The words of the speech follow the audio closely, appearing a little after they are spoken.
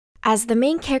As the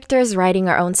main characters writing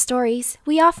our own stories,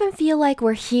 we often feel like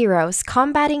we're heroes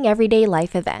combating everyday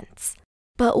life events.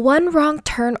 But one wrong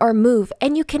turn or move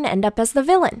and you can end up as the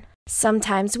villain.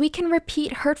 Sometimes we can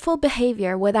repeat hurtful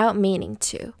behavior without meaning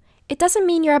to. It doesn't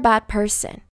mean you're a bad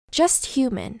person, just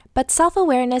human, but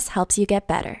self-awareness helps you get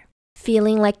better.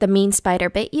 Feeling like the mean spider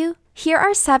bit you? Here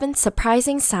are 7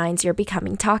 surprising signs you're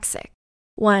becoming toxic.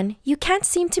 1. You can't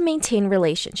seem to maintain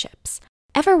relationships.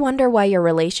 Ever wonder why your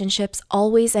relationships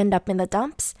always end up in the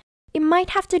dumps? It might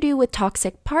have to do with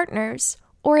toxic partners,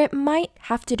 or it might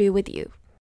have to do with you.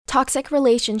 Toxic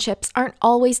relationships aren't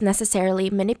always necessarily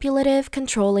manipulative,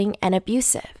 controlling, and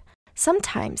abusive.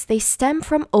 Sometimes they stem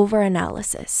from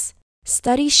overanalysis.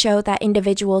 Studies show that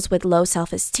individuals with low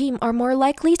self-esteem are more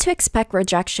likely to expect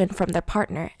rejection from their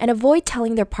partner and avoid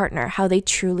telling their partner how they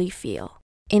truly feel.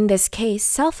 In this case,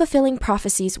 self-fulfilling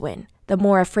prophecies win. The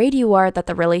more afraid you are that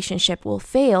the relationship will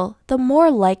fail, the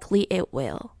more likely it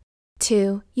will.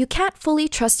 2. You can't fully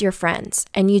trust your friends,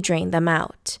 and you drain them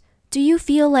out. Do you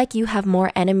feel like you have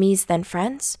more enemies than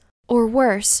friends? Or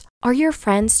worse, are your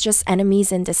friends just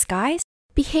enemies in disguise?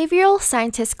 Behavioral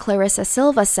scientist Clarissa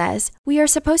Silva says, we are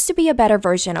supposed to be a better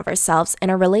version of ourselves in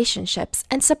our relationships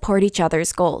and support each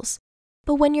other's goals.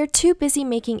 But when you're too busy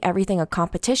making everything a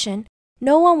competition,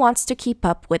 no one wants to keep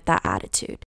up with that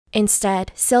attitude.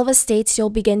 Instead, Silva states you'll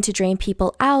begin to drain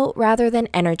people out rather than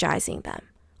energizing them.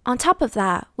 On top of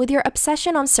that, with your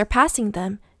obsession on surpassing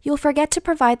them, you'll forget to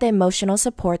provide the emotional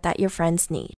support that your friends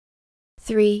need.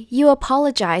 3. You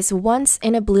apologize once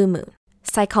in a blue moon.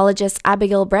 Psychologist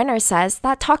Abigail Brenner says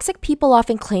that toxic people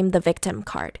often claim the victim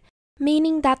card,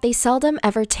 meaning that they seldom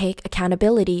ever take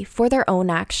accountability for their own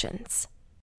actions.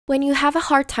 When you have a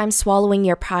hard time swallowing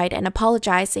your pride and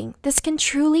apologizing, this can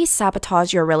truly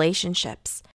sabotage your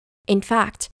relationships. In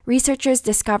fact, researchers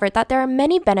discovered that there are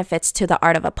many benefits to the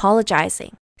art of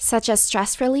apologizing, such as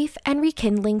stress relief and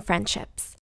rekindling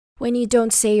friendships. When you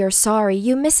don't say you're sorry,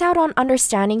 you miss out on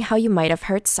understanding how you might have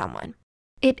hurt someone.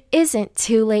 It isn't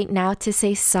too late now to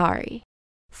say sorry.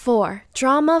 4.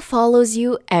 Drama follows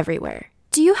you everywhere.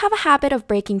 Do you have a habit of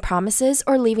breaking promises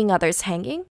or leaving others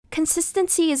hanging?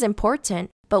 Consistency is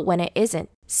important, but when it isn't,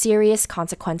 serious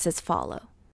consequences follow.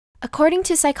 According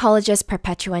to psychologist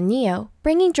Perpetua Neo,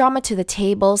 bringing drama to the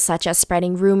table, such as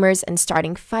spreading rumors and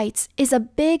starting fights, is a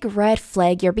big red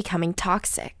flag you're becoming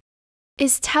toxic.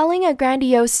 Is telling a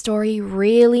grandiose story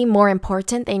really more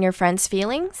important than your friend's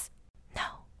feelings? No.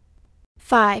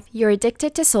 5. You're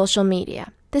addicted to social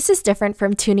media. This is different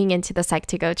from tuning into the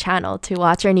Psych2Go channel to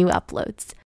watch our new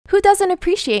uploads. Who doesn't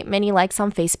appreciate many likes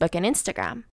on Facebook and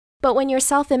Instagram? But when your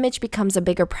self-image becomes a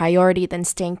bigger priority than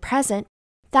staying present,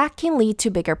 that can lead to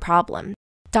bigger problems.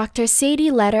 Dr.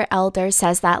 Sadie Leder-Elder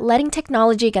says that letting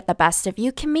technology get the best of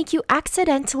you can make you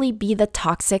accidentally be the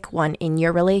toxic one in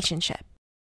your relationship.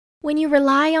 When you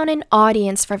rely on an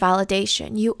audience for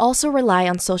validation, you also rely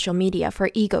on social media for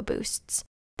ego boosts.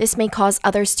 This may cause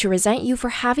others to resent you for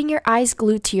having your eyes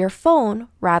glued to your phone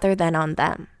rather than on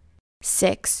them.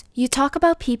 6. You talk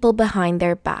about people behind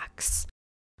their backs.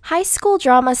 High school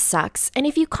drama sucks, and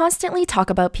if you constantly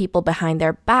talk about people behind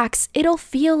their backs, it'll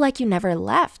feel like you never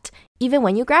left, even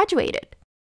when you graduated.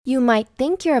 You might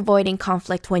think you're avoiding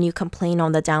conflict when you complain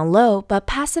on the down low, but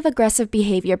passive-aggressive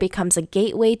behavior becomes a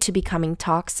gateway to becoming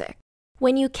toxic.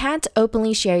 When you can't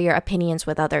openly share your opinions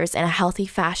with others in a healthy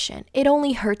fashion, it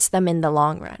only hurts them in the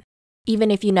long run. Even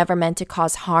if you never meant to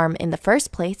cause harm in the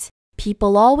first place,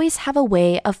 people always have a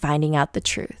way of finding out the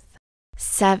truth.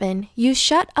 7. You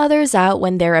shut others out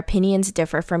when their opinions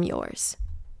differ from yours.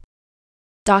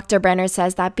 Dr. Brenner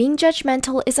says that being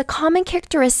judgmental is a common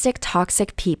characteristic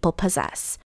toxic people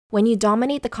possess. When you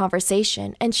dominate the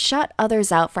conversation and shut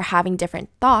others out for having different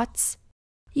thoughts,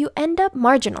 you end up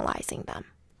marginalizing them.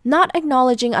 Not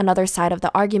acknowledging another side of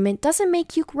the argument doesn't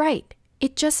make you right.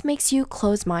 It just makes you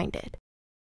close-minded.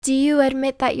 Do you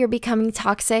admit that you're becoming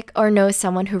toxic or know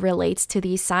someone who relates to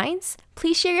these signs?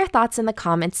 Please share your thoughts in the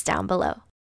comments down below.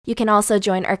 You can also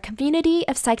join our community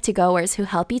of Psych2Goers who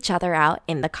help each other out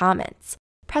in the comments.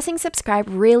 Pressing subscribe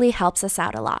really helps us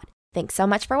out a lot. Thanks so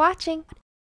much for watching!